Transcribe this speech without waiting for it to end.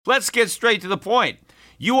Let's get straight to the point.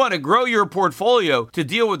 You want to grow your portfolio to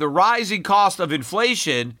deal with the rising cost of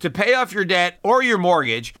inflation, to pay off your debt or your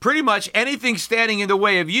mortgage, pretty much anything standing in the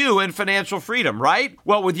way of you and financial freedom, right?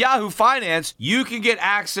 Well, with Yahoo Finance, you can get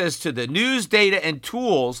access to the news, data, and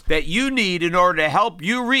tools that you need in order to help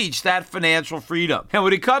you reach that financial freedom. And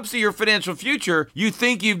when it comes to your financial future, you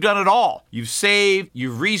think you've done it all. You've saved,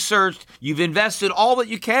 you've researched, you've invested all that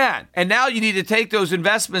you can. And now you need to take those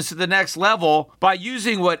investments to the next level by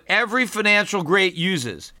using what every financial great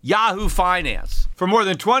uses. Yahoo Finance. For more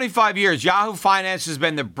than 25 years, Yahoo Finance has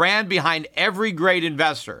been the brand behind every great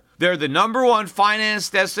investor. They're the #1 finance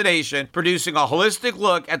destination, producing a holistic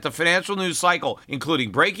look at the financial news cycle,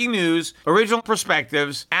 including breaking news, original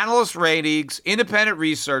perspectives, analyst ratings, independent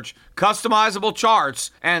research, customizable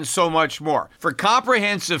charts, and so much more. For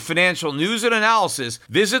comprehensive financial news and analysis,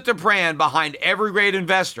 visit the brand behind every great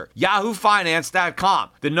investor, yahoofinance.com,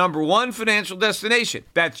 the #1 financial destination.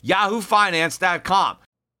 That's yahoofinance.com.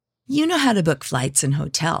 You know how to book flights and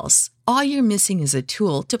hotels. All you're missing is a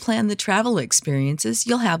tool to plan the travel experiences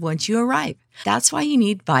you'll have once you arrive. That's why you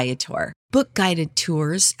need Viator. Book guided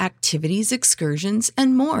tours, activities, excursions,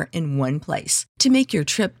 and more in one place to make your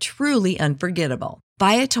trip truly unforgettable.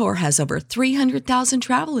 Viator has over 300,000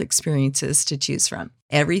 travel experiences to choose from.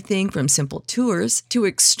 Everything from simple tours to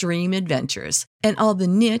extreme adventures and all the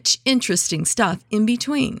niche, interesting stuff in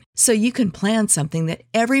between. So you can plan something that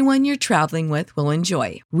everyone you're traveling with will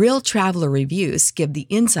enjoy. Real traveler reviews give the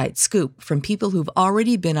inside scoop from people who've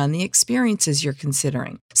already been on the experiences you're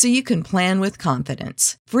considering. So you can plan with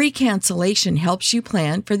confidence. Free cancellation helps you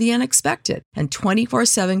plan for the unexpected. And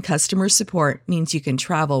 24/7 customer support means you can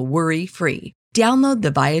travel worry-free. Download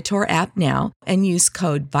the Viator app now and use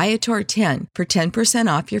code Viator10 for 10%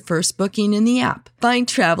 off your first booking in the app. Find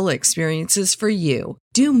travel experiences for you.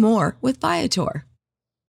 Do more with Viator.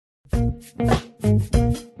 The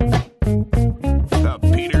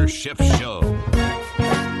Peter Schiff Show.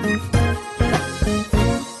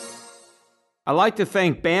 I'd like to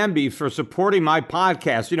thank Bambee for supporting my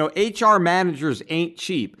podcast. You know, HR managers ain't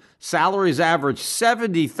cheap. Salaries average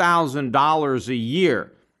 $70,000 a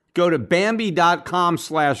year. Go to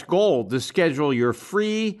Bambee.com/gold to schedule your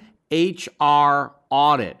free HR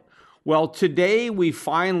audit. Well, today we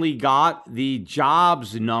finally got the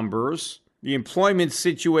jobs numbers. The employment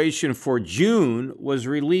situation for June was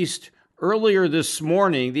released earlier this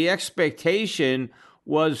morning. The expectation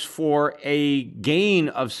was for a gain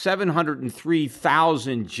of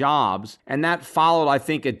 703,000 jobs, and that followed, I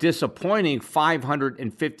think, a disappointing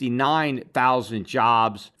 559,000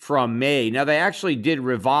 jobs from May. Now, they actually did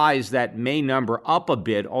revise that May number up a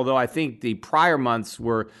bit, although I think the prior months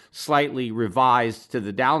were slightly revised to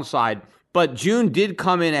the downside. But June did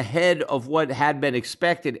come in ahead of what had been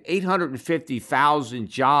expected. 850,000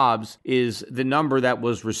 jobs is the number that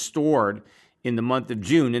was restored in the month of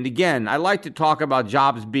June. And again, I like to talk about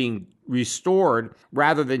jobs being restored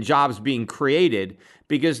rather than jobs being created,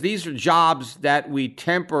 because these are jobs that we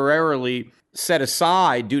temporarily set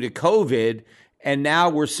aside due to COVID, and now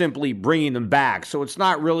we're simply bringing them back. So it's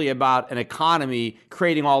not really about an economy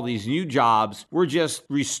creating all these new jobs. We're just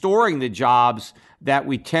restoring the jobs that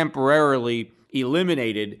we temporarily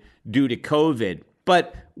eliminated due to COVID.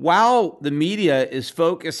 But while the media is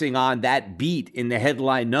focusing on that beat in the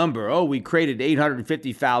headline number, oh, we created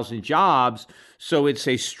 850,000 jobs, so it's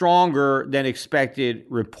a stronger than expected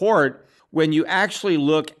report, when you actually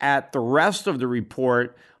look at the rest of the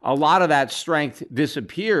report, a lot of that strength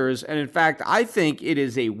disappears. And in fact, I think it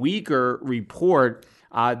is a weaker report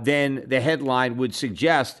than the headline would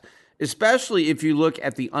suggest, especially if you look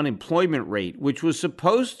at the unemployment rate, which was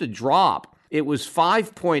supposed to drop. It was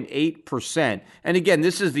 5.8%. And again,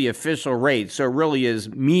 this is the official rate, so it really is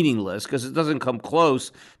meaningless because it doesn't come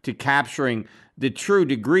close to capturing the true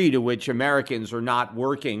degree to which Americans are not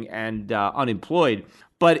working and unemployed.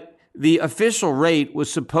 But the official rate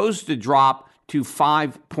was supposed to drop to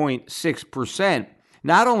 5.6%.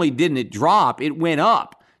 Not only didn't it drop, it went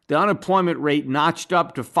up. The unemployment rate notched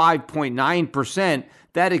up to 5.9%.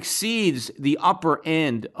 That exceeds the upper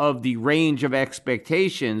end of the range of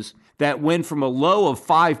expectations that went from a low of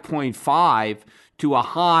 5.5 to a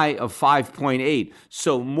high of 5.8.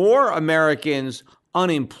 So more Americans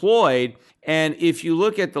unemployed. And if you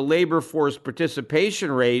look at the labor force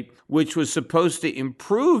participation rate, which was supposed to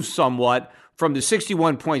improve somewhat from the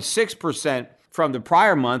 61.6% from the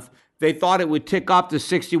prior month, they thought it would tick up to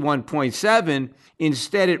 61.7.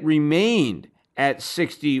 Instead, it remained at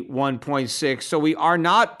 61.6. So we are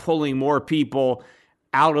not pulling more people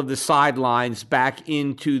out of the sidelines back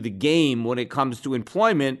into the game when it comes to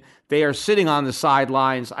employment. They are sitting on the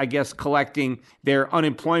sidelines, I guess, collecting their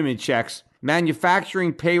unemployment checks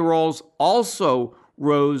Manufacturing payrolls also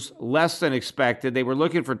rose less than expected. They were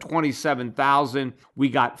looking for 27,000. We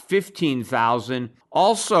got 15,000.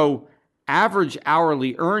 Also, average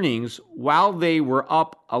hourly earnings, while they were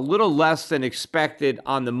up a little less than expected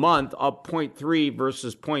on the month, up 0.3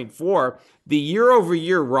 versus 0.4, the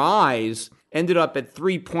year-over-year rise ended up at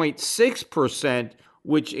 3.6%,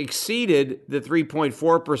 which exceeded the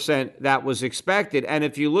 3.4% that was expected. And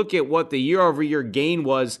if you look at what the year-over-year gain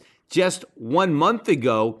was just 1 month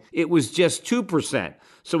ago, it was just 2%.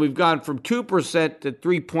 So we've gone from 2% to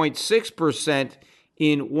 3.6%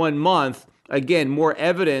 in 1 month. Again, more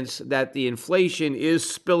evidence that the inflation is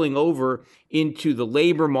spilling over into the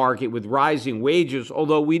labor market with rising wages,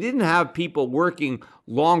 although we didn't have people working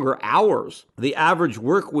longer hours. The average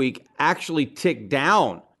work week actually ticked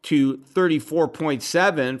down to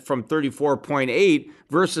 34.7 from 34.8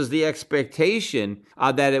 versus the expectation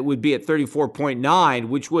that it would be at 34.9,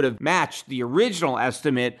 which would have matched the original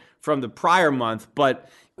estimate from the prior month, but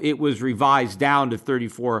it was revised down to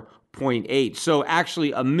 34.8. So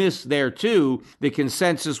actually a miss there too. The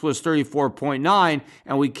consensus was 34.9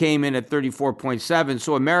 and we came in at 34.7.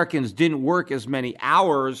 So Americans didn't work as many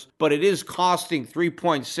hours, but it is costing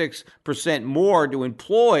 3.6% more to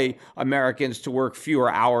employ Americans to work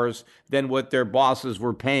fewer hours than what their bosses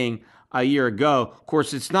were paying a year ago. Of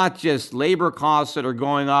course, it's not just labor costs that are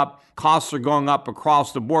going up. Costs are going up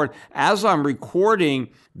across the board. As I'm recording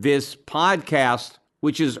this podcast,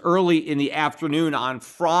 which is early in the afternoon on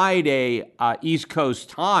Friday, East Coast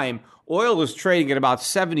time, oil is trading at about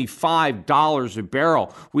 $75 a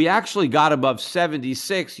barrel. We actually got above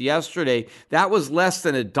 76 yesterday. That was less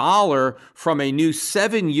than $1 from a new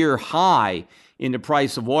 7-year high in the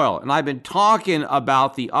price of oil. And I've been talking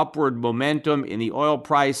about the upward momentum in the oil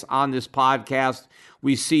price on this podcast.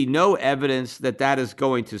 We see no evidence that that is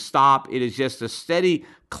going to stop. It is just a steady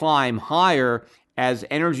climb higher as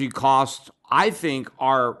energy costs, I think,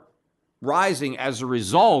 are rising as a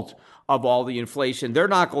result of all the inflation. They're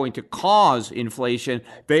not going to cause inflation.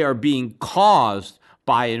 They are being caused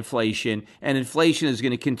by inflation, and inflation is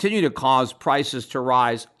going to continue to cause prices to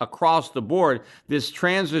rise across the board. This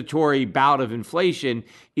transitory bout of inflation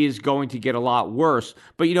is going to get a lot worse.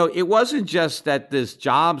 But, it wasn't just that this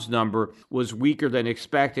jobs number was weaker than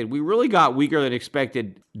expected. We really got weaker than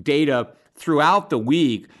expected data throughout the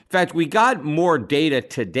week. In fact, we got more data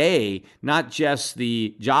today, not just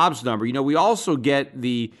the jobs number. We also get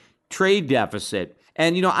the trade deficit.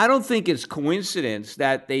 And, I don't think it's coincidence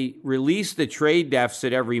that they release the trade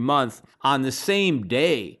deficit every month on the same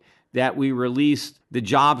day that we released the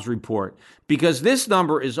jobs report, because this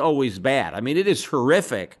number is always bad. I mean, it is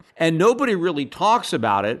horrific, and nobody really talks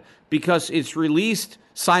about it because it's released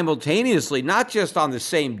simultaneously, not just on the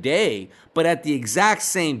same day, but at the exact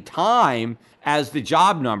same time as the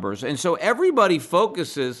job numbers. And so everybody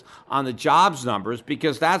focuses on the jobs numbers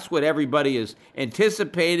because that's what everybody is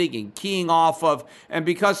anticipating and keying off of. And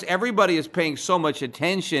because everybody is paying so much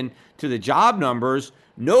attention to the job numbers,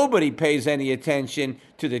 nobody pays any attention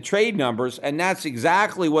to the trade numbers, and that's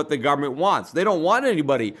exactly what the government wants. They don't want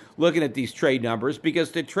anybody looking at these trade numbers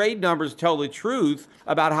because the trade numbers tell the truth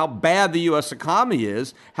about how bad the U.S. economy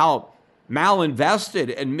is, how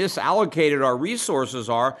malinvested and misallocated our resources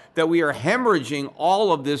are, that we are hemorrhaging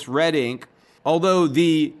all of this red ink. Although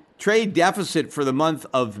the trade deficit for the month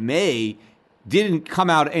of May didn't come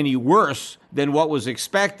out any worse than what was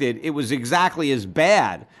expected, it was exactly as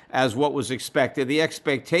bad as what was expected. The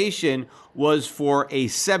expectation was for a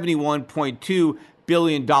 $71.2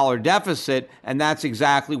 billion deficit, and that's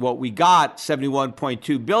exactly what we got,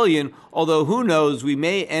 $71.2 billion, although who knows, we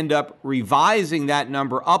may end up revising that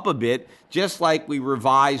number up a bit, just like we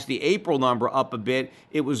revised the April number up a bit.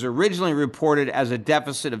 It was originally reported as a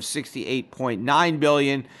deficit of $68.9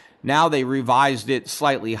 billion. Now they revised it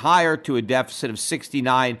slightly higher to a deficit of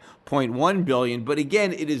 $69.1 billion. But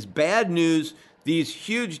again, it is bad news. These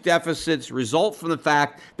huge deficits result from the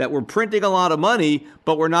fact that we're printing a lot of money,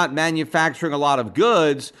 but we're not manufacturing a lot of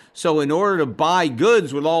goods. So in order to buy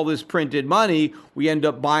goods with all this printed money, we end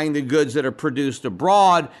up buying the goods that are produced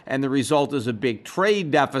abroad, and the result is a big trade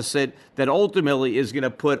deficit that ultimately is going to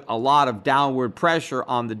put a lot of downward pressure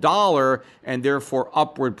on the dollar and therefore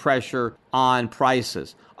upward pressure on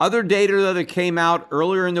prices. Other data that came out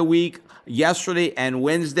earlier in the week, yesterday and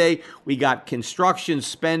Wednesday, we got construction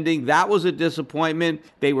spending. That was a disappointment.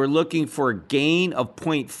 They were looking for a gain of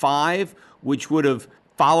 0.5, which would have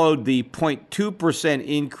followed the 0.2%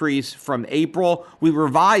 increase from April. We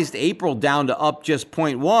revised April down to up just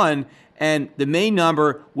 0.1, and the May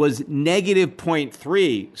number was negative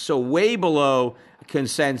 0.3, so way below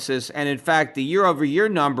consensus. And in fact, the year-over-year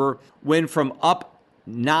number went from up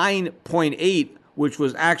 9.8, which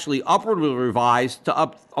was actually upwardly revised to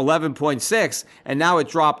up 11.6, and now it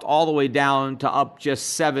dropped all the way down to up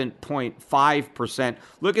just 7.5%.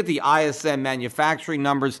 Look at the ISM manufacturing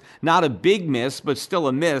numbers, not a big miss, but still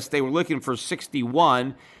a miss. They were looking for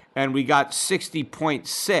 61, and we got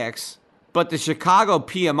 60.6. But the Chicago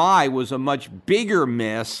PMI was a much bigger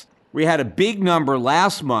miss. We had a big number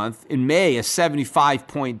last month in May, a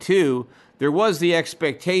 75.2. There was the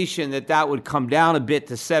expectation that that would come down a bit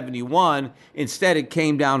to 71. Instead, it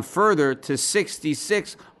came down further to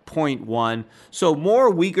 66.1. So more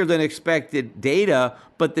weaker than expected data,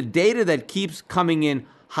 but the data that keeps coming in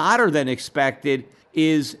hotter than expected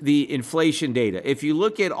is the inflation data. If you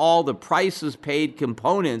look at all the prices paid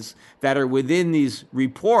components that are within these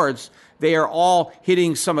reports, they are all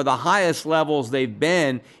hitting some of the highest levels they've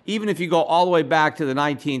been, even if you go all the way back to the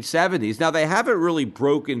 1970s. Now, they haven't really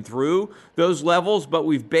broken through those levels, but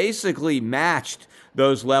we've basically matched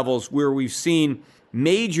those levels where we've seen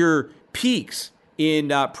major peaks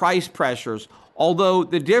in price pressures. Although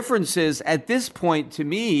the difference is, at this point, to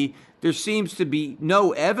me, there seems to be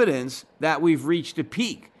no evidence that we've reached a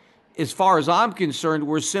peak. As far as I'm concerned,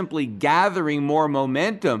 we're simply gathering more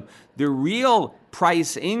momentum. The real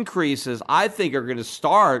price increases, I think, are going to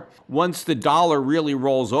start once the dollar really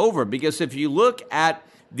rolls over. Because if you look at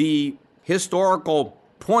the historical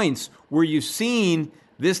points where you've seen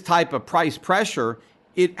this type of price pressure,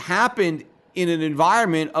 it happened in an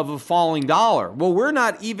environment of a falling dollar. Well, we're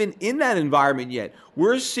not even in that environment yet.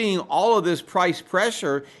 We're seeing all of this price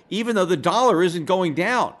pressure, even though the dollar isn't going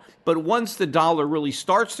down. But once the dollar really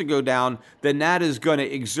starts to go down, then that is going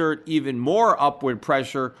to exert even more upward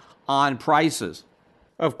pressure on prices.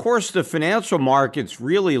 Of course, the financial markets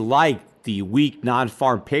really like the weak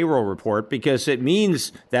non-farm payroll report because it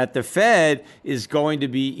means that the Fed is going to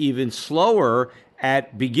be even slower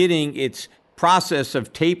at beginning its process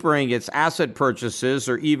of tapering its asset purchases,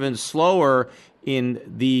 or even slower in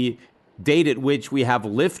the date at which we have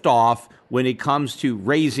liftoff when it comes to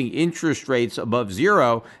raising interest rates above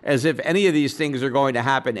zero, as if any of these things are going to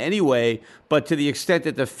happen anyway. But to the extent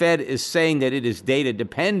that the Fed is saying that it is data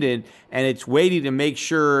dependent and it's waiting to make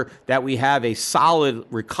sure that we have a solid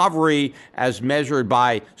recovery as measured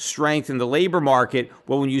by strength in the labor market,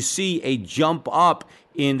 well, when you see a jump up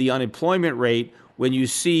in the unemployment rate, when you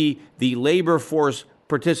see the labor force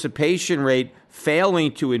participation rate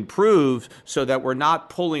failing to improve so that we're not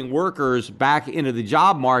pulling workers back into the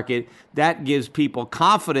job market, that gives people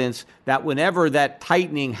confidence that whenever that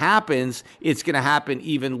tightening happens, it's going to happen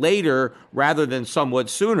even later rather than somewhat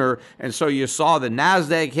sooner. And so you saw the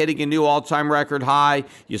NASDAQ hitting a new all-time record high.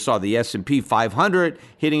 You saw the S&P 500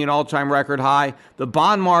 hitting an all-time record high. The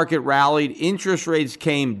bond market rallied. Interest rates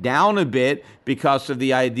came down a bit because of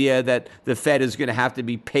the idea that the Fed is going to have to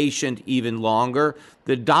be patient even longer.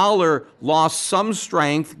 The dollar lost some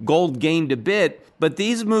strength, gold gained a bit, but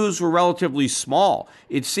these moves were relatively small.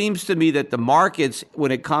 It seems to me that the markets,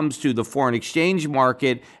 when it comes to the foreign exchange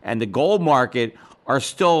market and the gold market, are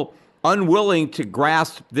still unwilling to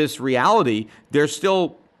grasp this reality. They're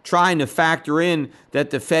still trying to factor in that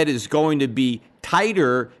the Fed is going to be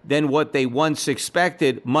tighter than what they once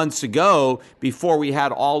expected months ago before we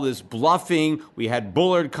had all this bluffing. We had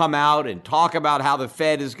Bullard come out and talk about how the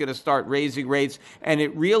Fed is going to start raising rates, and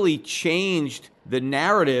it really changed the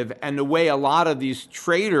narrative and the way a lot of these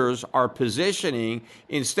traders are positioning.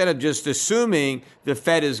 Instead of just assuming the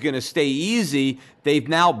Fed is going to stay easy, they've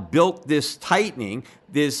now built this tightening,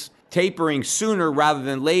 this tapering sooner rather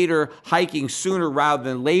than later, hiking sooner rather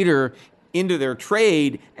than later into their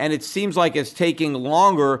trade, and it seems like it's taking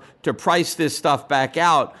longer to price this stuff back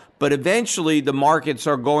out. But eventually the markets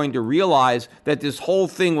are going to realize that this whole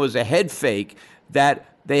thing was a head fake,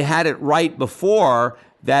 that they had it right before,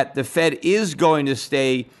 that the Fed is going to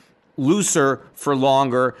stay looser for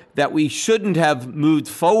longer, that we shouldn't have moved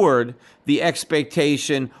forward the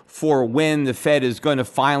expectation for when the Fed is going to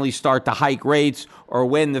finally start to hike rates or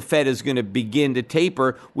when the Fed is going to begin to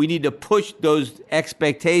taper. We need to push those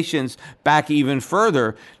expectations back even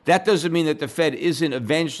further. That doesn't mean that the Fed isn't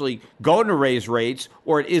eventually going to raise rates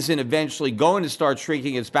or it isn't eventually going to start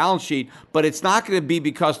shrinking its balance sheet, but it's not going to be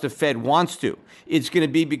because the Fed wants to. It's going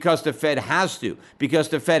to be because the Fed has to, because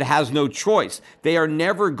the Fed has no choice. They are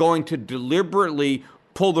never going to deliberately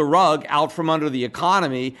pull the rug out from under the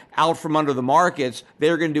economy, out from under the markets.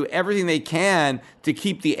 They're going to do everything they can to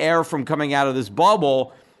keep the air from coming out of this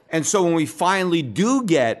bubble. And so when we finally do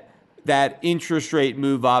get that interest rate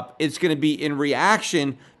move up, it's going to be in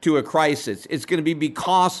reaction to a crisis. It's going to be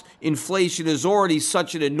because inflation is already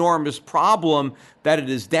such an enormous problem that it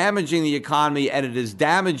is damaging the economy and it is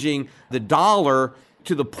damaging the dollar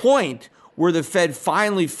to the point where the Fed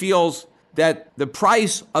finally feels that the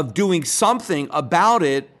price of doing something about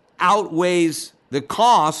it outweighs the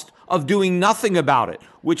cost of doing nothing about it,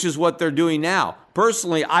 which is what they're doing now.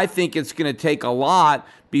 Personally, I think it's going to take a lot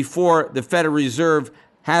before the Federal Reserve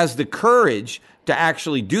has the courage to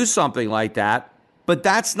actually do something like that. But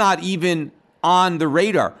that's not even on the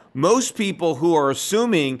radar. Most people who are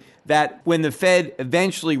assuming that when the Fed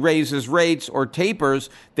eventually raises rates or tapers,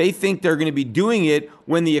 they think they're going to be doing it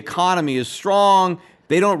when the economy is strong.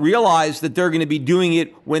 They don't realize that they're going to be doing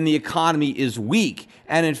it when the economy is weak.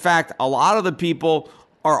 And in fact, a lot of the people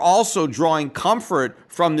are also drawing comfort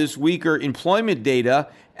from this weaker employment data,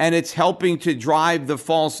 and it's helping to drive the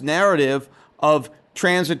false narrative of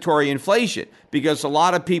transitory inflation, because a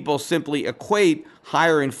lot of people simply equate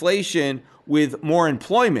higher inflation with more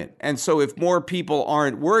employment. And so if more people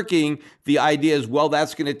aren't working, the idea is, well,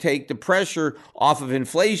 that's going to take the pressure off of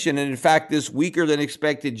inflation. And in fact, this weaker than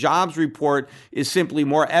expected jobs report is simply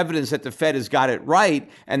more evidence that the Fed has got it right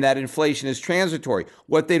and that inflation is transitory.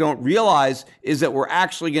 What they don't realize is that we're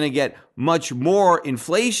actually going to get much more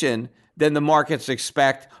inflation than the markets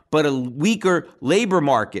expect, but a weaker labor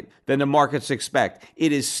market than the markets expect.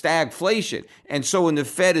 It is stagflation. And so when the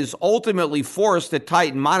Fed is ultimately forced to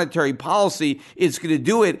tighten monetary policy, it's going to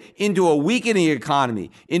do it into a weakening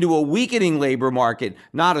economy, into a weakening labor market,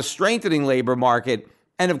 not a strengthening labor market.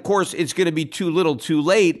 And of course, it's going to be too little too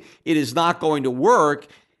late. It is not going to work.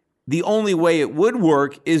 The only way it would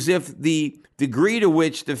work is if the degree to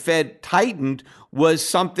which the Fed tightened was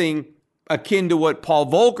something akin to what Paul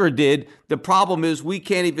Volcker did. The problem is we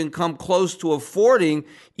can't even come close to affording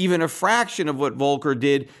even a fraction of what Volcker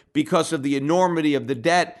did because of the enormity of the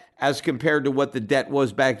debt as compared to what the debt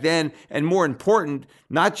was back then. And more important,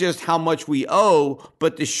 not just how much we owe,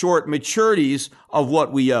 but the short maturities of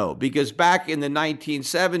what we owe. Because back in the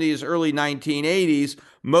 1970s, early 1980s,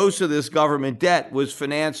 most of this government debt was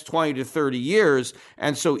financed 20 to 30 years.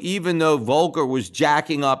 And so even though Volcker was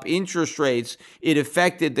jacking up interest rates, it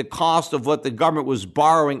affected the cost of what the government was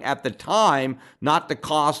borrowing at the time, not the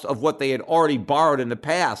cost of what they had already borrowed in the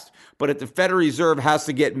past. But if the Federal Reserve has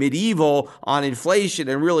to get medieval on inflation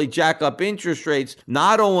and really jack up interest rates,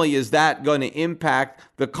 not only is that going to impact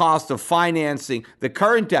the cost of financing the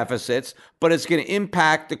current deficits, but it's going to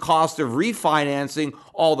impact the cost of refinancing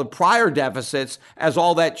all the prior deficits as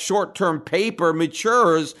all that short-term paper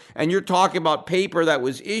matures. And you're talking about paper that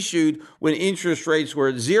was issued when interest rates were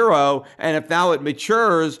at zero. And if now it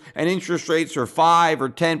matures and interest rates are 5 or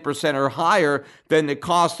 10% or higher, then the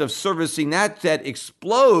cost of servicing that debt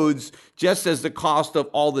explodes just as the cost of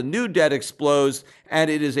all the new debt explodes. And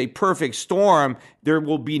it is a perfect storm. There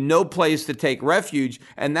will be no place to take refuge.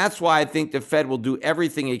 And that's why I think the Fed will do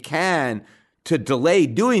everything it can to delay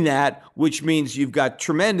doing that, which means you've got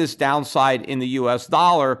tremendous downside in the US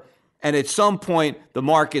dollar. And at some point, the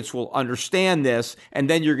markets will understand this, and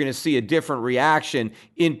then you're going to see a different reaction,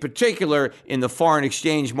 in particular in the foreign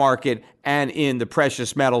exchange market and in the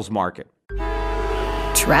precious metals market.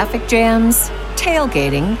 Traffic jams,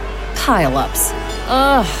 tailgating, pile-ups.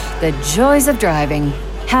 Ugh, the joys of driving.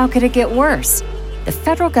 How could it get worse? The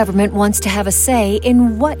federal government wants to have a say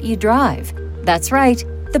in what you drive. That's right.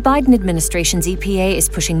 The Biden administration's EPA is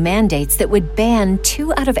pushing mandates that would ban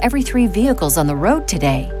 2 out of every 3 vehicles on the road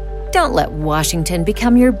today. Don't let Washington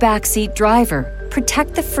become your backseat driver.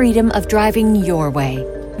 Protect the freedom of driving your way.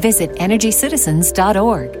 Visit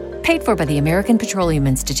EnergyCitizens.org. Paid for by the American Petroleum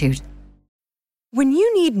Institute. When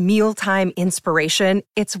you need mealtime inspiration,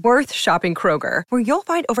 it's worth shopping Kroger, where you'll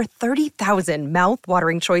find over 30,000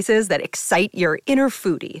 mouth-watering choices that excite your inner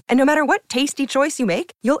foodie. And no matter what tasty choice you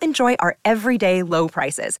make, you'll enjoy our everyday low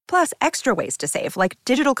prices, plus extra ways to save, like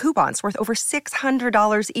digital coupons worth over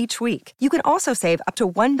 $600 each week. You can also save up to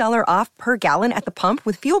 $1 off per gallon at the pump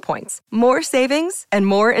with fuel points. More savings and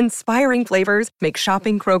more inspiring flavors make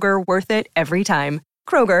shopping Kroger worth it every time.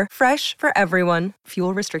 Kroger, fresh for everyone.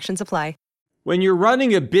 Fuel restrictions apply. When you're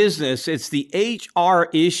running a business, it's the HR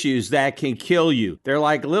issues that can kill you. They're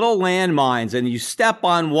like little landmines, and you step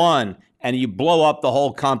on one and you blow up the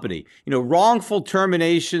whole company. You know, wrongful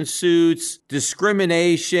termination suits,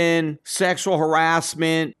 discrimination, sexual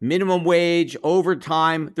harassment, minimum wage,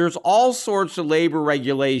 overtime. There's all sorts of labor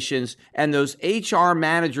regulations, and those HR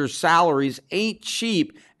managers' salaries ain't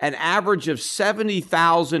cheap. An average of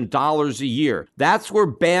 $70,000 a year. That's where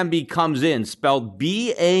Bambee comes in, spelled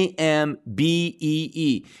B-A-M-B-E-E.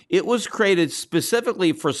 It was created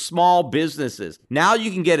specifically for small businesses. Now you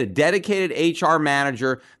can get a dedicated HR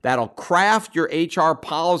manager that'll craft your HR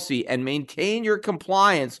policy and maintain your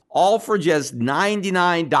compliance, all for just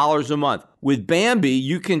 $99 a month. With Bambee,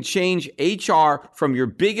 you can change HR from your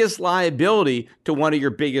biggest liability to one of your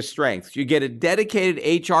biggest strengths. You get a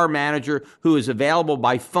dedicated HR manager who is available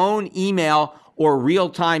by phone, email, or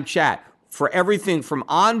real-time chat. For everything from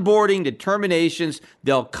onboarding to terminations,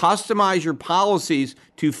 they'll customize your policies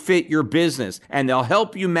to fit your business, and they'll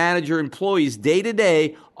help you manage your employees day to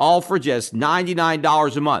day, all for just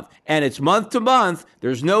 $99 a month. And it's month to month.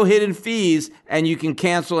 There's no hidden fees, and you can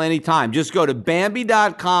cancel anytime. Just go to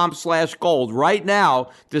Bambee.com/gold right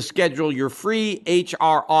now to schedule your free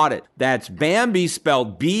HR audit. That's Bambee,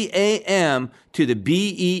 spelled BAM to the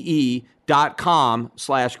BEE.com/gold.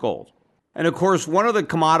 And of course, one of the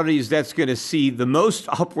commodities that's going to see the most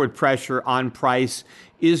upward pressure on price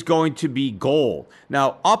is going to be gold.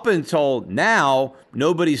 Now, up until now,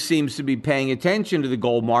 nobody seems to be paying attention to the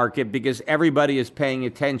gold market because everybody is paying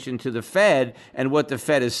attention to the Fed and what the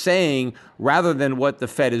Fed is saying rather than what the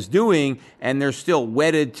Fed is doing. And they're still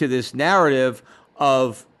wedded to this narrative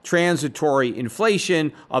of transitory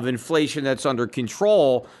inflation, of inflation that's under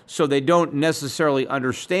control, so they don't necessarily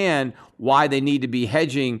understand why they need to be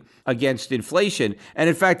hedging against inflation. And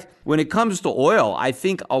in fact, when it comes to oil, I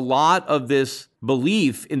think a lot of this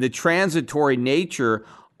belief in the transitory nature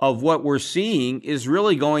of what we're seeing is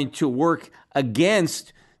really going to work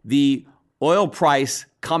against the oil price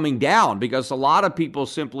coming down, because a lot of people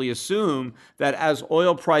simply assume that as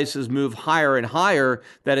oil prices move higher and higher,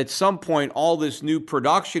 that at some point all this new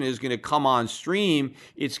production is going to come on stream.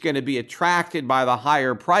 It's going to be attracted by the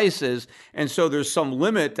higher prices. And so there's some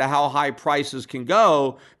limit to how high prices can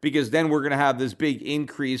go, because then we're going to have this big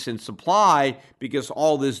increase in supply because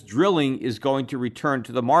all this drilling is going to return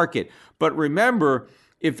to the market. But remember,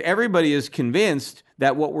 if everybody is convinced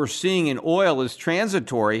that what we're seeing in oil is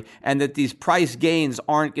transitory and that these price gains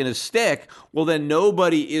aren't going to stick, well, then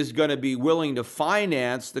nobody is going to be willing to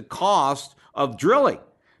finance the cost of drilling,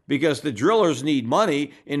 because the drillers need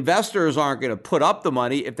money. Investors aren't going to put up the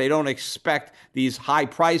money if they don't expect these high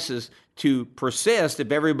prices to persist.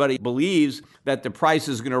 If everybody believes that the price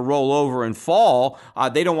is going to roll over and fall,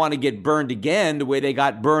 they don't want to get burned again the way they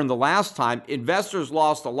got burned the last time. Investors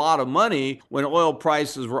lost a lot of money when oil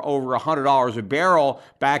prices were over $100 a barrel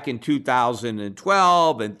back in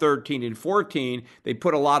 2012 and 13 and 14. They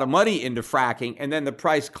put a lot of money into fracking, and then the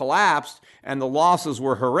price collapsed and the losses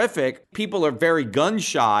were horrific. People are very gun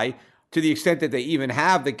shy, to the extent that they even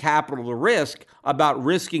have the capital to risk, about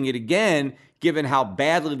risking it again, given how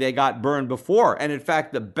badly they got burned before. And in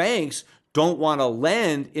fact, the banks don't want to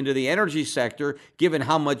lend into the energy sector, given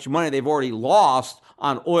how much money they've already lost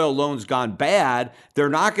on oil loans gone bad. They're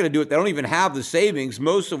not going to do it. They don't even have the savings.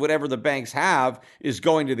 Most of whatever the banks have is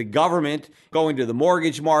going to the government, going to the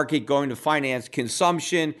mortgage market, going to finance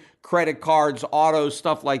consumption, credit cards, autos,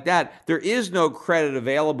 stuff like that. There is no credit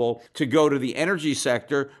available to go to the energy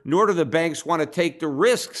sector, nor do the banks want to take the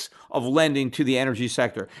risks of lending to the energy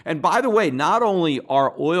sector. And by the way, not only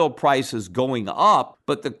are oil prices going up,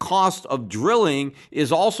 but the cost of drilling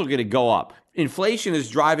is also going to go up. Inflation is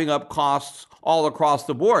driving up costs all across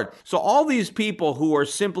the board. So all these people who are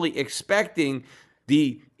simply expecting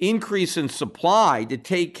the increase in supply to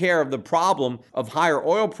take care of the problem of higher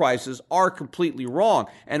oil prices are completely wrong.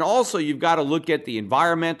 And also, you've got to look at the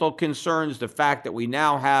environmental concerns, the fact that we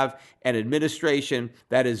now have an administration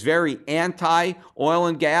that is very anti-oil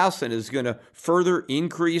and gas and is going to further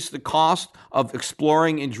increase the cost of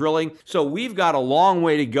exploring and drilling. So we've got a long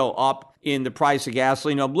way to go up in the price of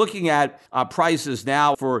gasoline. I'm looking at prices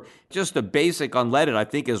now for just a basic unleaded, I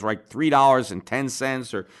think is like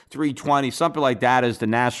 $3.10 or $3.20, something like that is the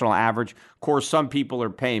national average. Of course, some people are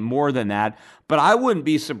paying more than that, but I wouldn't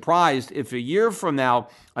be surprised if a year from now,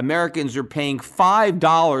 Americans are paying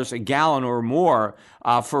 $5 a gallon or more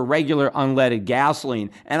for regular unleaded gasoline.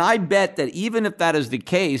 And I bet that even if that is the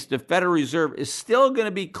case, the Federal Reserve is still going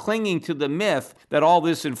to be clinging to the myth that all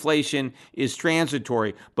this inflation is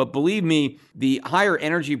transitory. But believe me, the higher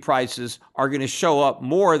energy prices are going to show up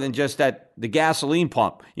more than just at the gasoline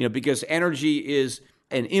pump, because energy is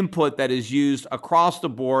an input that is used across the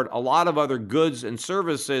board. A lot of other goods and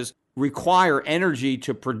services require energy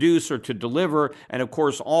to produce or to deliver. And of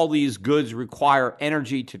course, all these goods require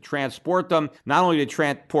energy to transport them, not only to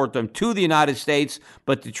transport them to the United States,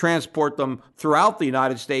 but to transport them throughout the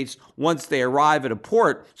United States once they arrive at a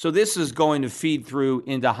port. So this is going to feed through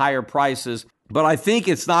into higher prices. But I think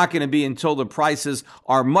it's not going to be until the prices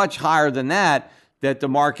are much higher than that the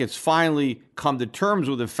markets finally come to terms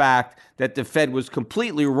with the fact that the Fed was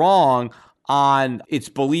completely wrong on its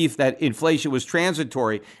belief that inflation was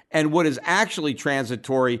transitory. And what is actually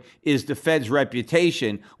transitory is the Fed's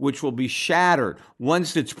reputation, which will be shattered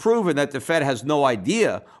once it's proven that the Fed has no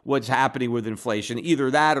idea what's happening with inflation.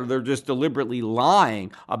 Either that or they're just deliberately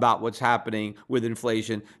lying about what's happening with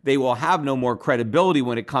inflation. They will have no more credibility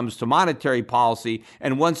when it comes to monetary policy.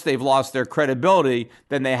 And once they've lost their credibility,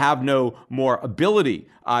 then they have no more ability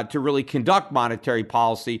to really conduct monetary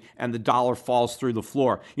policy, and the dollar falls through the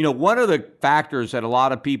floor. You know, one of the factors that a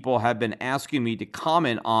lot of people have been asking me to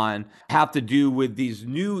comment on have to do with these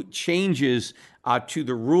new changes to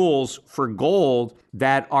the rules for gold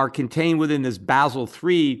that are contained within this Basel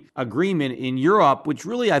III agreement in Europe, which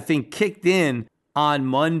really, I think, kicked in on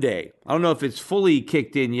Monday. I don't know if it's fully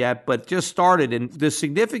kicked in yet, but just started. And the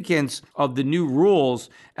significance of the new rules,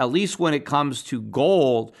 at least when it comes to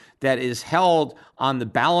gold that is held on the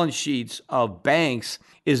balance sheets of banks,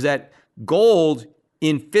 is that gold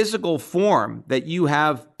in physical form that you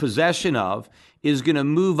have possession of is going to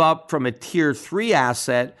move up from a tier 3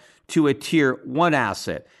 asset to a tier 1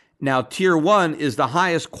 asset. Now, tier 1 is the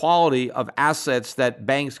highest quality of assets that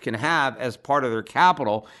banks can have as part of their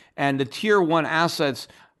capital. And the tier 1 assets,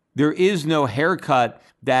 there is no haircut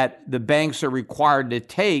that the banks are required to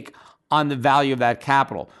take on the value of that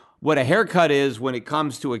capital. What a haircut is when it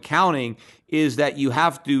comes to accounting is that you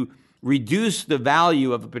have to reduce the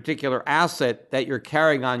value of a particular asset that you're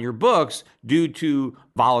carrying on your books due to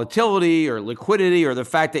volatility or liquidity or the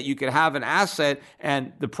fact that you could have an asset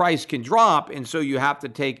and the price can drop. And so you have to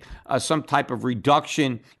take some type of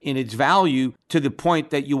reduction in its value to the point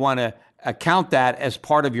that you want to account that as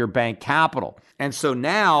part of your bank capital. And so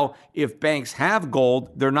now, if banks have gold,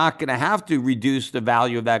 they're not going to have to reduce the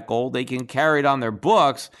value of that gold. They can carry it on their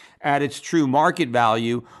books at its true market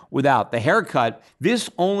value without the haircut. This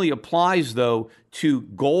only applies, though, to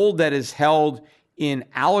gold that is held in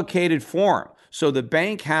allocated form. So the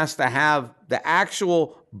bank has to have the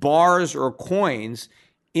actual bars or coins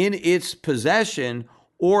in its possession,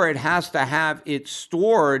 or it has to have it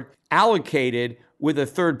stored, allocated with a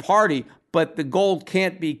third party, but the gold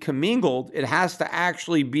can't be commingled. It has to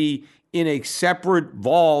actually be in a separate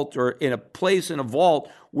vault or in a place in a vault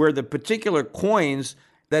where the particular coins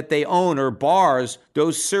that they own or bars,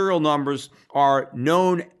 those serial numbers are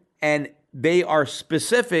known and they are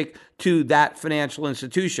specific to that financial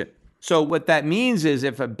institution. So what that means is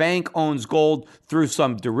if a bank owns gold through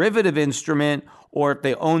some derivative instrument, or if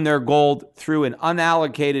they own their gold through an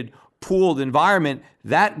unallocated pooled environment,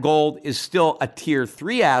 that gold is still a tier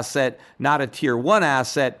 3 asset, not a tier 1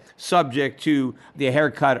 asset, subject to the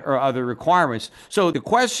haircut or other requirements. So the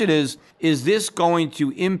question is this going to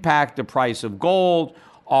impact the price of gold?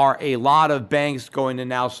 Are a lot of banks going to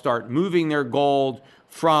now start moving their gold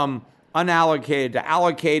from unallocated to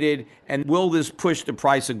allocated? And will this push the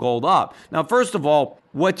price of gold up? Now, first of all,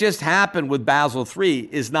 what just happened with Basel III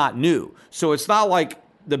is not new. So it's not like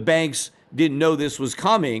the banks didn't know this was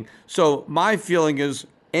coming. So my feeling is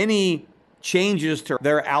any changes to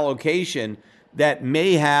their allocation that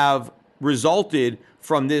may have resulted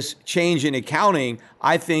from this change in accounting,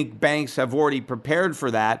 I think banks have already prepared for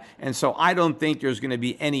that. And so I don't think there's going to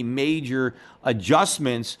be any major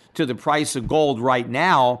adjustments to the price of gold right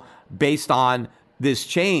now based on this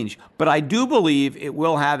change. But I do believe it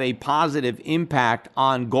will have a positive impact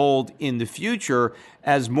on gold in the future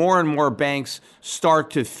as more and more banks start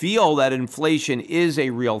to feel that inflation is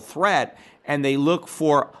a real threat and they look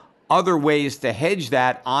for other ways to hedge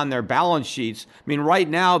that on their balance sheets. I mean, right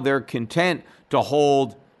now they're content to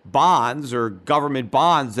hold bonds or government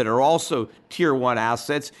bonds that are also tier 1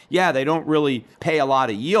 assets. Yeah, they don't really pay a lot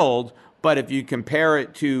of yield, but if you compare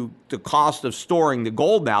it to the cost of storing the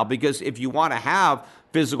gold now, because if you want to have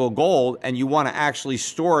physical gold and you want to actually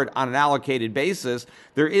store it on an allocated basis,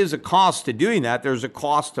 there is a cost to doing that. There's a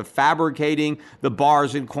cost to fabricating the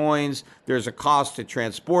bars and coins. There's a cost to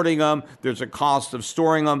transporting them. There's a cost of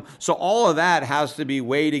storing them. So all of that has to be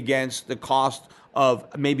weighed against the cost of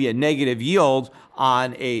maybe a negative yield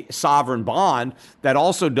on a sovereign bond that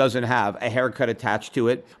also doesn't have a haircut attached to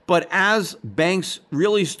it. But as banks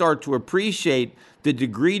really start to appreciate the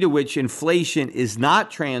degree to which inflation is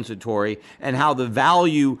not transitory and how the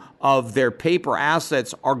value of their paper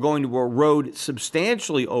assets are going to erode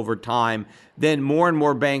substantially over time, then more and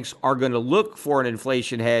more banks are going to look for an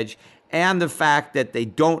inflation hedge. And the fact that they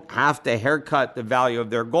don't have to haircut the value of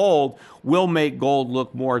their gold will make gold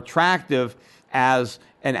look more attractive as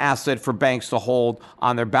an asset for banks to hold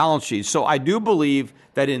on their balance sheets. So I do believe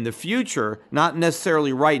that in the future, not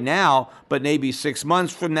necessarily right now, but maybe 6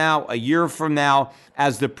 months from now, a year from now,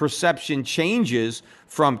 as the perception changes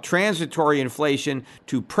from transitory inflation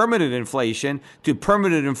to permanent inflation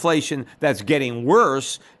that's getting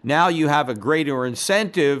worse, now you have a greater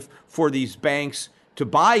incentive for these banks to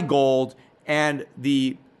buy gold, and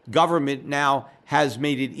the government now has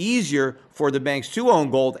made it easier for the banks to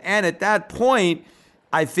own gold. And at that point,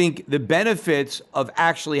 I think the benefits of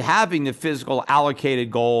actually having the physical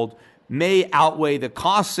allocated gold may outweigh the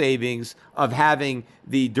cost savings of having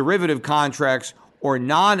the derivative contracts or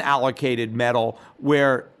non-allocated metal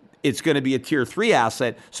where it's going to be a tier 3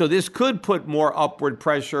 asset. So this could put more upward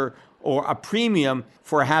pressure or a premium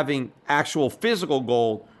for having actual physical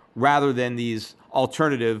gold rather than these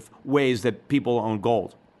alternative ways that people own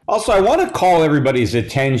gold. Also, I want to call everybody's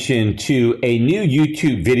attention to a new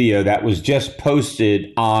YouTube video that was just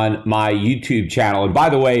posted on my YouTube channel. And by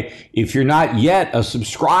the way, if you're not yet a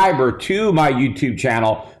subscriber to my YouTube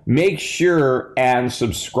channel, make sure and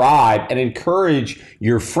subscribe, and encourage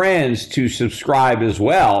your friends to subscribe as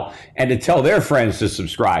well, and to tell their friends to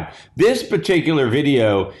subscribe. This particular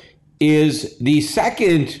video is the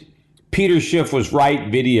second Peter Schiff was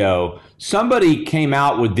right video. Somebody came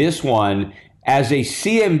out with this one as a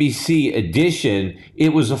CNBC edition.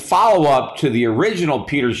 It was a follow-up to the original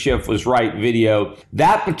Peter Schiff was right video.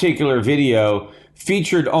 That particular video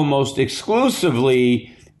featured almost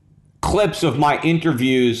exclusively clips of my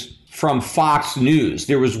interviews from Fox News.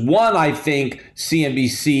 There was one, I think,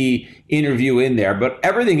 CNBC interview in there, but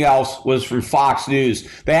everything else was from Fox News.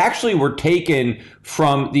 They actually were taken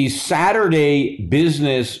from these Saturday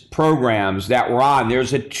business programs that were on.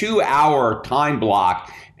 There's a 2-hour time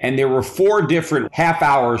block, and there were 4 different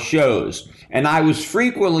half-hour shows. And I was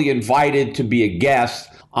frequently invited to be a guest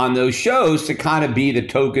on those shows to kind of be the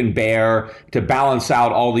token bear, to balance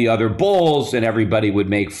out all the other bulls, and everybody would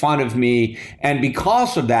make fun of me. And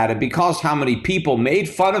because of that, and because how many people made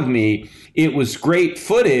fun of me, it was great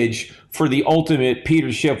footage for the ultimate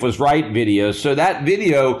Peter Schiff was right video. So that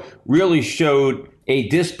video really showed a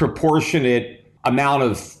disproportionate amount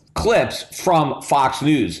of clips from Fox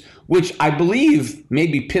News, which I believe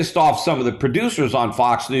maybe pissed off some of the producers on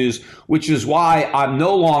Fox News, which is why I'm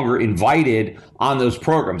no longer invited on those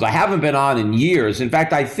programs. I haven't been on in years. In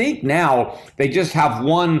fact, I think now they just have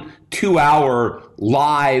 1 2-hour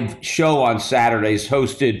live show on Saturdays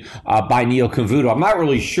hosted by Neil Cavuto. I'm not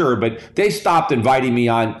really sure, but they stopped inviting me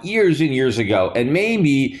on years and years ago. And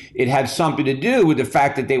maybe it had something to do with the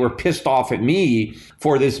fact that they were pissed off at me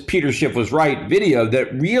for this Peter Schiff was right video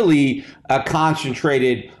that really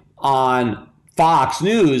concentrated on Fox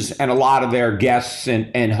News and a lot of their guests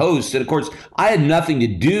and hosts. And of course, I had nothing to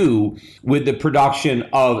do with the production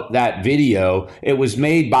of that video. It was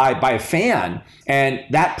made by a fan, and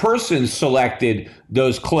that person selected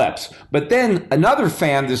those clips. But then another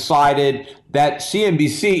fan decided that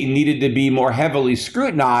CNBC needed to be more heavily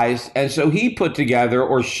scrutinized, and so he put together,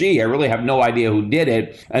 or she, I really have no idea who did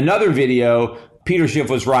it, another video, Peter Schiff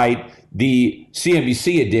was right, the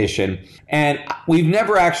CNBC edition. And we've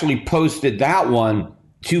never actually posted that one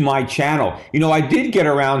to my channel. You know, I did get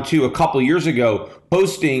around to a couple years ago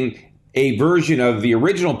posting a version of the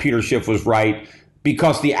original Peter Schiff was right,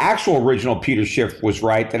 because the actual original Peter Schiff was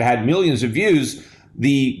right that had millions of views,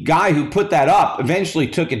 the guy who put that up eventually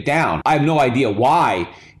took it down. I have no idea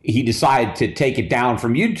why he decided to take it down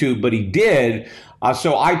from YouTube, but he did.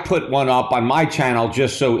 So I put one up on my channel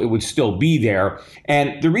just so it would still be there.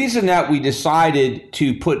 And the reason that we decided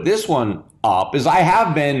to put this one up is I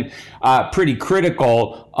have been pretty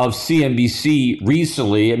critical of CNBC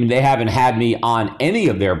recently. I mean, they haven't had me on any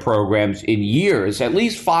of their programs in years. At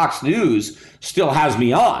least Fox News still has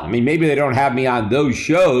me on. I mean, maybe they don't have me on those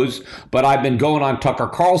shows, but I've been going on Tucker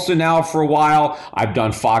Carlson now for a while. I've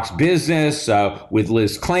done Fox Business with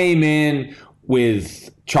Liz Klayman, with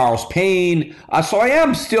Charles Payne. So I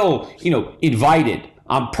am still, invited.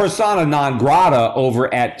 I'm persona non grata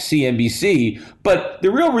over at CNBC. But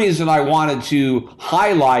the real reason I wanted to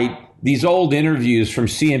highlight these old interviews from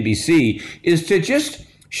CNBC is to just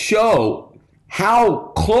show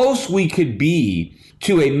how close we could be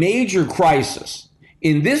to a major crisis.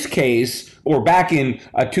 In this case, or back in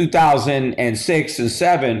 2006 and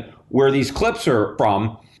 7, where these clips are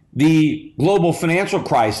from, the global financial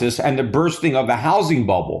crisis and the bursting of the housing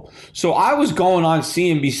bubble. So I was going on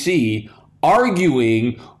CNBC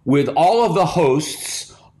arguing with all of the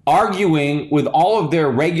hosts, arguing with all of their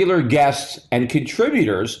regular guests and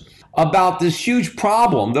contributors about this huge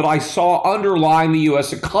problem that I saw underlying the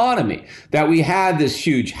U.S. economy, that we had this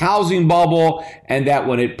huge housing bubble, and that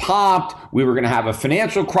when it popped, we were going to have a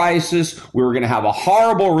financial crisis. We were going to have a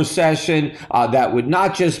horrible recession that would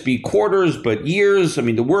not just be quarters, but years. I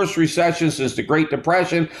mean, the worst recession since the Great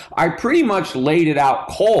Depression. I pretty much laid it out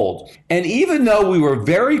cold. And even though we were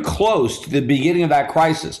very close to the beginning of that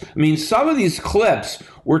crisis, I mean, some of these clips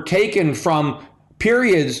were taken from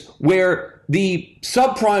periods where the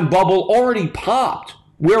subprime bubble already popped,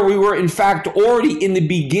 where we were in fact already in the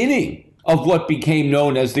beginning of what became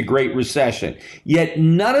known as the Great Recession. Yet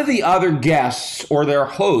none of the other guests or their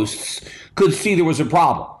hosts could see there was a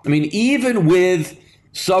problem. I mean, even with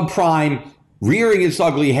subprime rearing its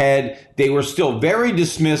ugly head, they were still very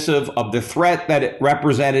dismissive of the threat that it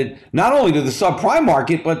represented, not only to the subprime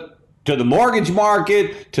market, but to the mortgage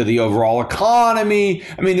market, to the overall economy.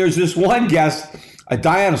 I mean, there's this one guest,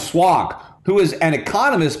 Diana Swonk, who is an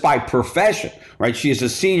economist by profession, right? She is a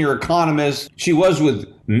senior economist. She was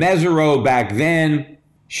with Mesereau back then.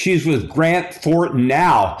 She's with Grant Thornton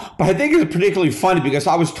now. But I think it's particularly funny because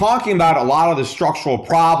I was talking about a lot of the structural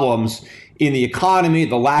problems in the economy,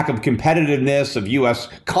 the lack of competitiveness of U.S.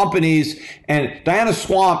 companies. And Diana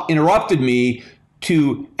Swonk interrupted me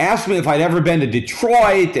to ask me if I'd ever been to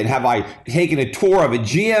Detroit and have I taken a tour of a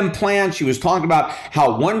GM plant. She was talking about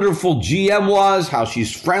how wonderful GM was, how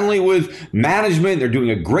she's friendly with management. They're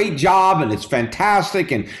doing a great job and it's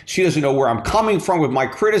fantastic. And she doesn't know where I'm coming from with my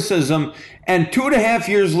criticism. And 2.5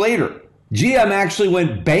 years later, GM actually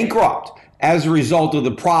went bankrupt as a result of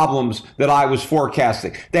the problems that I was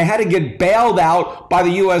forecasting. They had to get bailed out by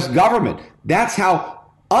the U.S. government. That's how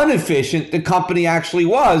inefficient the company actually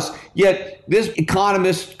was. Yet this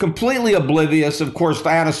economist, completely oblivious, of course,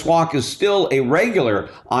 Diana Swonk is still a regular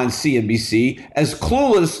on CNBC, as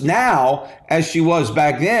clueless now as she was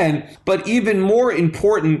back then. But even more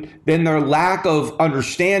important than their lack of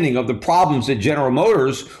understanding of the problems at General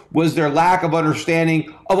Motors was their lack of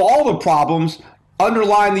understanding of all the problems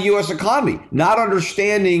underlying the U.S. economy, not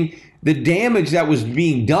understanding the damage that was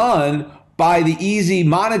being done by the easy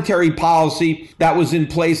monetary policy that was in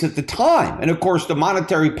place at the time. And of course, the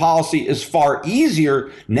monetary policy is far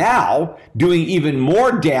easier now, doing even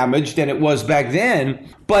more damage than it was back then.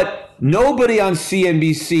 But nobody on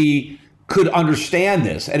CNBC could understand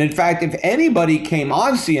this. And in fact, if anybody came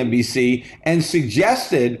on CNBC and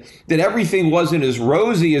suggested that everything wasn't as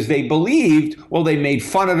rosy as they believed, well, they made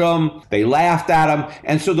fun of them, they laughed at them.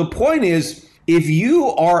 And so the point is, if you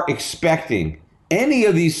are expecting any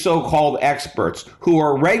of these so-called experts who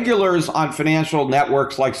are regulars on financial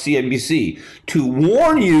networks like CNBC to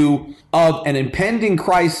warn you of an impending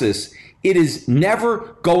crisis, it is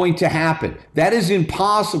never going to happen. That is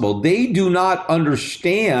impossible. They do not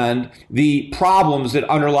understand the problems that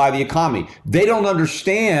underlie the economy. They don't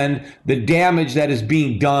understand the damage that is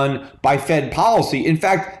being done by Fed policy. In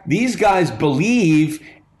fact, these guys believe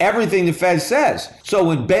everything the Fed says. So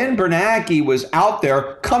when Ben Bernanke was out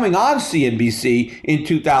there coming on CNBC in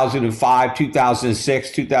 2005,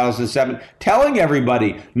 2006, 2007, telling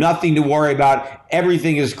everybody nothing to worry about,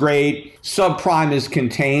 everything is great, subprime is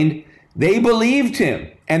contained, they believed him.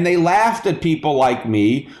 And they laughed at people like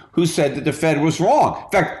me who said that the Fed was wrong. In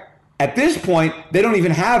fact, at this point, they don't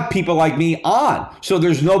even have people like me on. So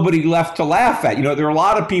there's nobody left to laugh at. You know, there are a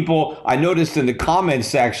lot of people, I noticed in the comments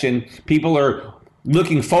section, people are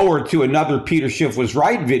looking forward to another Peter Schiff was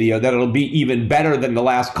right video that it'll be even better than the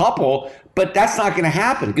last couple, but that's not going to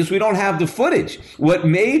happen because we don't have the footage. What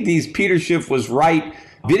made these Peter Schiff was right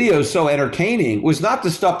videos so entertaining was not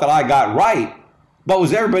the stuff that I got right, but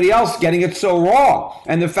was everybody else getting it so wrong.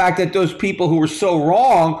 And the fact that those people who were so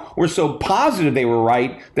wrong were so positive they were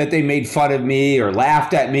right that they made fun of me or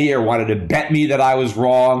laughed at me or wanted to bet me that I was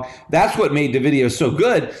wrong. That's what made the video so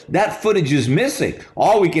good. That footage is missing.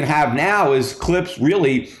 All we can have now is clips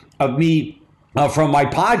really of me from my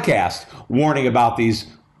podcast warning about these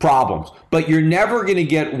problems. But you're never going to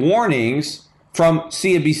get warnings from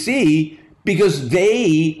CNBC because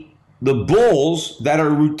the bulls that are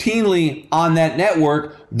routinely on that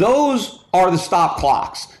network, those are the stop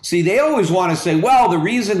clocks. See, they always want to say, well, the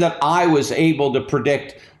reason that I was able to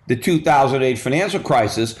predict the 2008 financial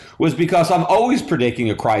crisis was because I'm always predicting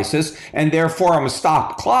a crisis, and therefore I'm a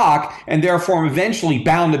stop clock, and therefore I'm eventually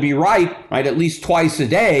bound to be right, at least twice a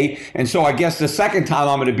day. And so I guess the second time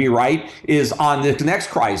I'm going to be right is on the next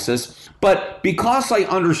crisis. But because I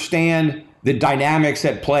understand the dynamics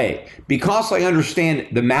at play, because I understand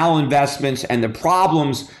the malinvestments and the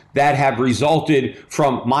problems that have resulted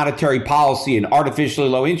from monetary policy and artificially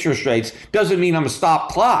low interest rates, doesn't mean I'm a stop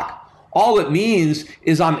clock. All it means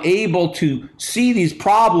is I'm able to see these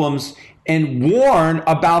problems and warn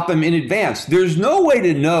about them in advance. There's no way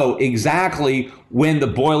to know exactly when the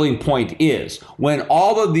boiling point is, when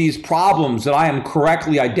all of these problems that I am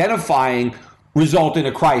correctly identifying result in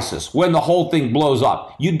a crisis, when the whole thing blows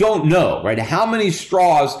up. You don't know, right? How many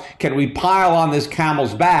straws can we pile on this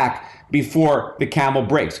camel's back before the camel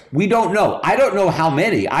breaks? We don't know. I don't know how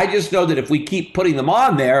many. I just know that if we keep putting them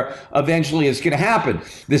on there, eventually it's going to happen.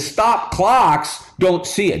 The stop clocks don't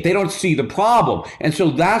see it. They don't see the problem. And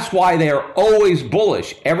so that's why they are always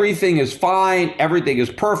bullish. Everything is fine. Everything is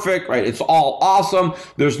perfect, right? It's all awesome.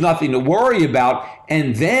 There's nothing to worry about.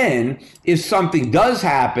 And then if something does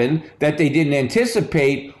happen that they didn't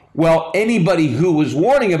anticipate, well, anybody who was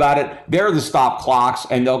warning about it, they're the stop clocks,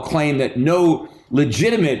 and they'll claim that no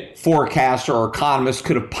legitimate forecaster or economist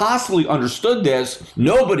could have possibly understood this.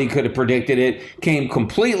 Nobody could have predicted it. Came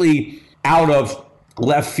completely out of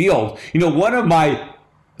left field. You know, one of my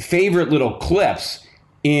favorite little clips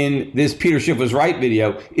in this Peter Schiff was right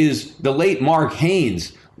video is the late Mark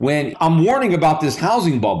Haynes, when I'm warning about this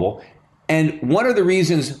housing bubble. And one of the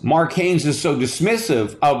reasons Mark Haynes is so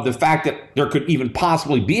dismissive of the fact that there could even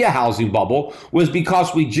possibly be a housing bubble was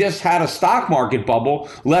because we just had a stock market bubble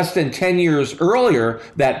less than 10 years earlier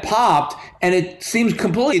that popped. And it seems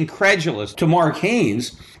completely incredulous to Mark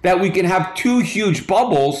Haynes that we can have two huge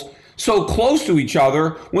bubbles so close to each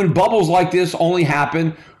other when bubbles like this only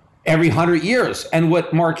happen every 100 years. And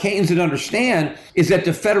what Mark Haynes didn't understand is that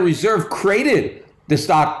the Federal Reserve created the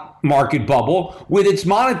stock market bubble with its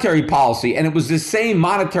monetary policy. And it was the same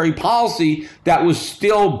monetary policy that was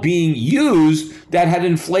still being used that had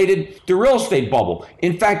inflated the real estate bubble.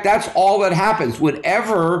 In fact, that's all that happens.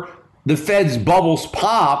 Whenever the Fed's bubbles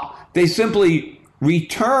pop, they simply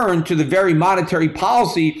return to the very monetary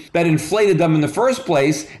policy that inflated them in the first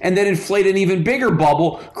place, and then inflate an even bigger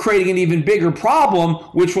bubble, creating an even bigger problem,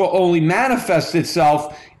 which will only manifest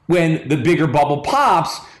itself when the bigger bubble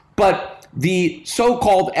pops. But the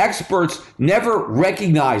so-called experts never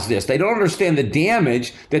recognize this. They don't understand the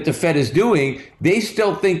damage that the Fed is doing. They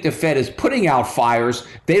still think the Fed is putting out fires.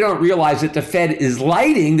 They don't realize that the Fed is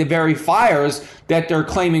lighting the very fires that they're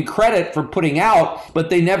claiming credit for putting out, but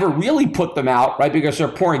they never really put them out, right? Because they're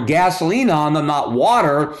pouring gasoline on them, not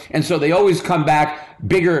water. And so they always come back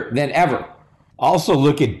bigger than ever. Also,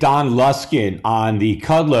 look at Don Luskin on the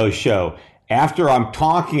Kudlow show. After I'm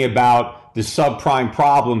talking about the subprime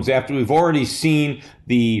problems, after we've already seen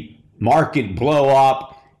the market blow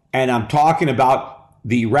up, and I'm talking about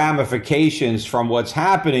the ramifications from what's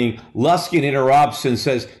happening, Luskin interrupts and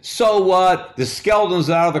says, so what? The skeleton's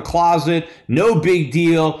out of the closet. No big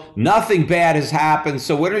deal. Nothing bad has happened.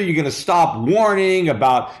 So when are you going to stop warning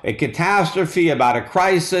about a catastrophe, about a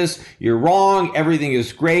crisis? You're wrong. Everything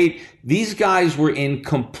is great. These guys were in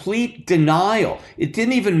complete denial. It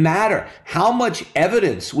didn't even matter how much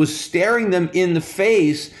evidence was staring them in the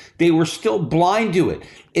face. They were still blind to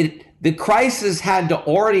it. The crisis had to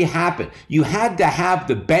already happen. You had to have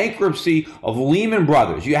the bankruptcy of Lehman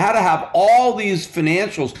Brothers. You had to have all these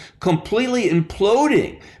financials completely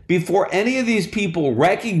imploding before any of these people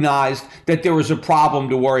recognized that there was a problem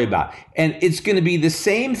to worry about. And it's going to be the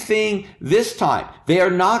same thing this time. They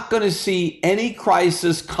are not going to see any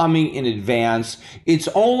crisis coming in advance. It's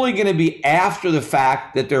only going to be after the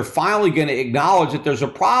fact that they're finally going to acknowledge that there's a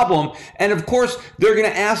problem. And of course, they're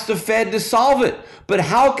going to ask the Fed to solve it. But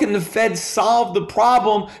how can the Fed solve the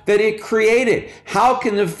problem that it created? How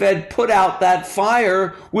can the Fed put out that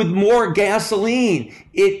fire with more gasoline?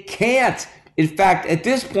 It can't. In fact, at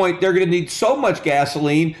this point, they're going to need so much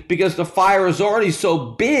gasoline because the fire is already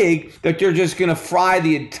so big that they're just going to fry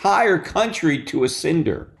the entire country to a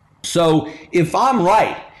cinder. So if I'm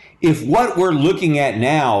right, if what we're looking at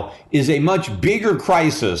now is a much bigger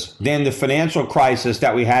crisis than the financial crisis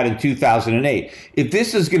that we had in 2008, if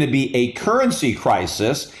this is going to be a currency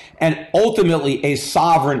crisis and ultimately a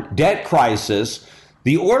sovereign debt crisis,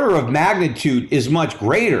 the order of magnitude is much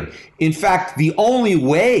greater. In fact, the only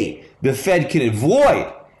way the Fed can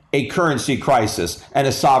avoid a currency crisis and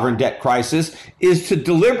a sovereign debt crisis is to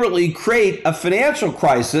deliberately create a financial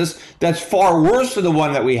crisis that's far worse than the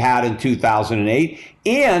one that we had in 2008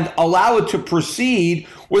 and allow it to proceed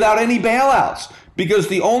without any bailouts. Because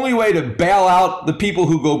the only way to bail out the people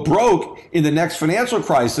who go broke in the next financial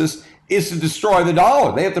crisis is to destroy the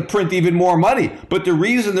dollar. They have to print even more money. But the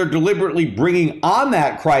reason they're deliberately bringing on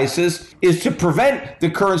that crisis is to prevent the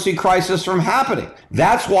currency crisis from happening.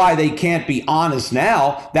 That's why they can't be honest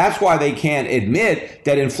now. That's why they can't admit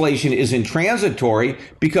that inflation isn't transitory,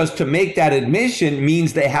 because to make that admission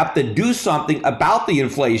means they have to do something about the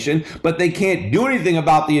inflation, but they can't do anything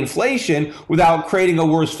about the inflation without creating a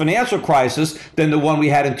worse financial crisis than the one we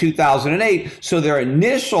had in 2008. So their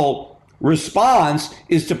initial response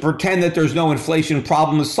is to pretend that there's no inflation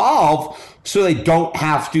problem to solve so they don't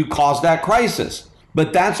have to cause that crisis.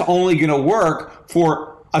 But that's only going to work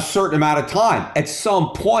for a certain amount of time. At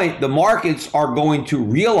some point, the markets are going to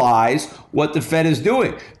realize what the Fed is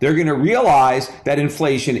doing. They're going to realize that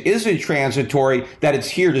inflation isn't transitory, that it's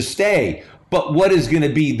here to stay. But what is going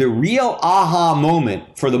to be the real aha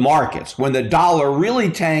moment for the markets when the dollar really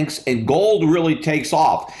tanks and gold really takes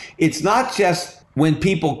off? It's not just when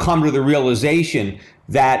people come to the realization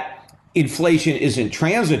that inflation isn't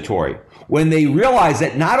transitory. When they realize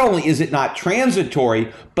that not only is it not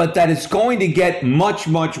transitory, but that it's going to get much,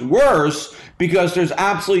 much worse because there's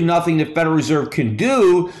absolutely nothing the Federal Reserve can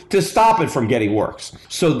do to stop it from getting worse.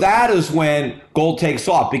 So that is when gold takes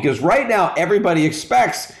off, because right now everybody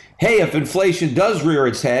expects, hey, if inflation does rear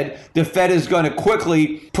its head, the Fed is going to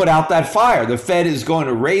quickly put out that fire. The Fed is going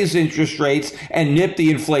to raise interest rates and nip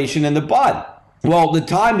the inflation in the bud. Well, the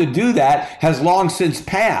time to do that has long since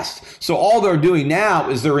passed. So all they're doing now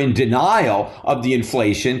is they're in denial of the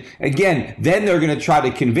inflation. Again, then they're going to try to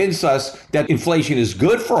convince us that inflation is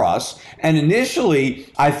good for us. And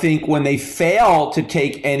initially, I think when they fail to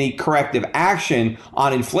take any corrective action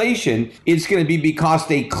on inflation, it's going to be because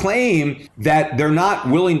they claim that they're not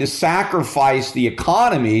willing to sacrifice the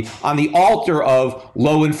economy on the altar of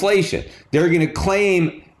low inflation. They're going to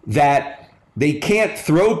claim that they can't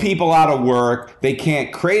throw people out of work. They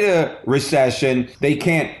can't create a recession. They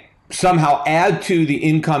can't somehow add to the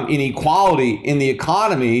income inequality in the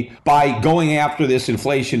economy by going after this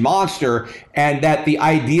inflation monster. And that the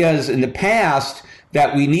ideas in the past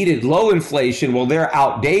that we needed low inflation, well, they're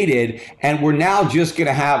outdated. And we're now just going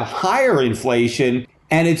to have higher inflation.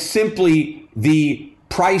 And it's simply the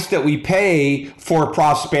price that we pay for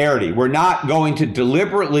prosperity. We're not going to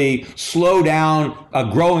deliberately slow down a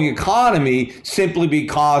growing economy simply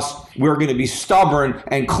because we're going to be stubborn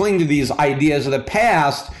and cling to these ideas of the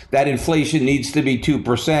past that inflation needs to be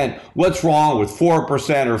 2%. What's wrong with 4% or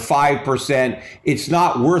 5%? It's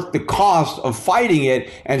not worth the cost of fighting it,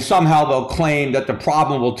 and somehow they'll claim that the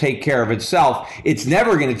problem will take care of itself. It's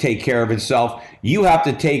never going to take care of itself. You have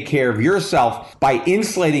to take care of yourself by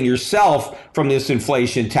insulating yourself from this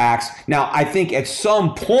inflation tax. Now, I think at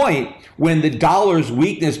some point when the dollar's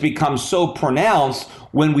weakness becomes so pronounced,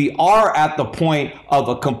 when we are at the point of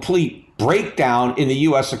a complete breakdown in the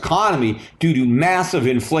U.S. economy due to massive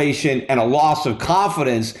inflation and a loss of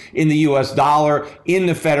confidence in the U.S. dollar, in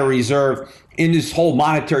the Federal Reserve, in this whole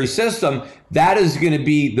monetary system, that is going to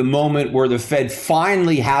be the moment where the Fed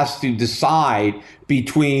finally has to decide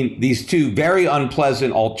between these two very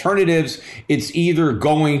unpleasant alternatives. It's either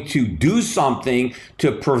going to do something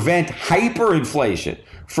to prevent hyperinflation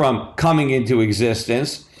from coming into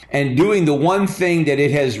existence and doing the one thing that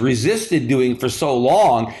it has resisted doing for so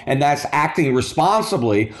long, and that's acting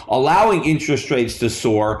responsibly, allowing interest rates to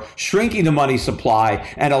soar, shrinking the money supply,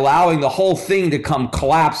 and allowing the whole thing to come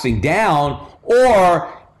collapsing down,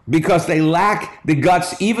 or because they lack the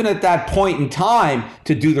guts, even at that point in time,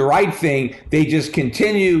 to do the right thing, they just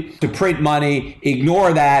continue to print money,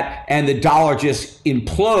 ignore that, and the dollar just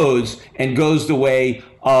implodes and goes the way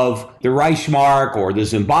of the Reichsmark or the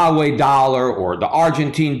Zimbabwe dollar or the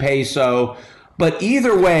Argentine peso. But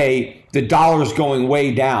either way, the dollar's going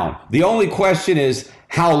way down. The only question is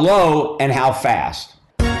how low and how fast.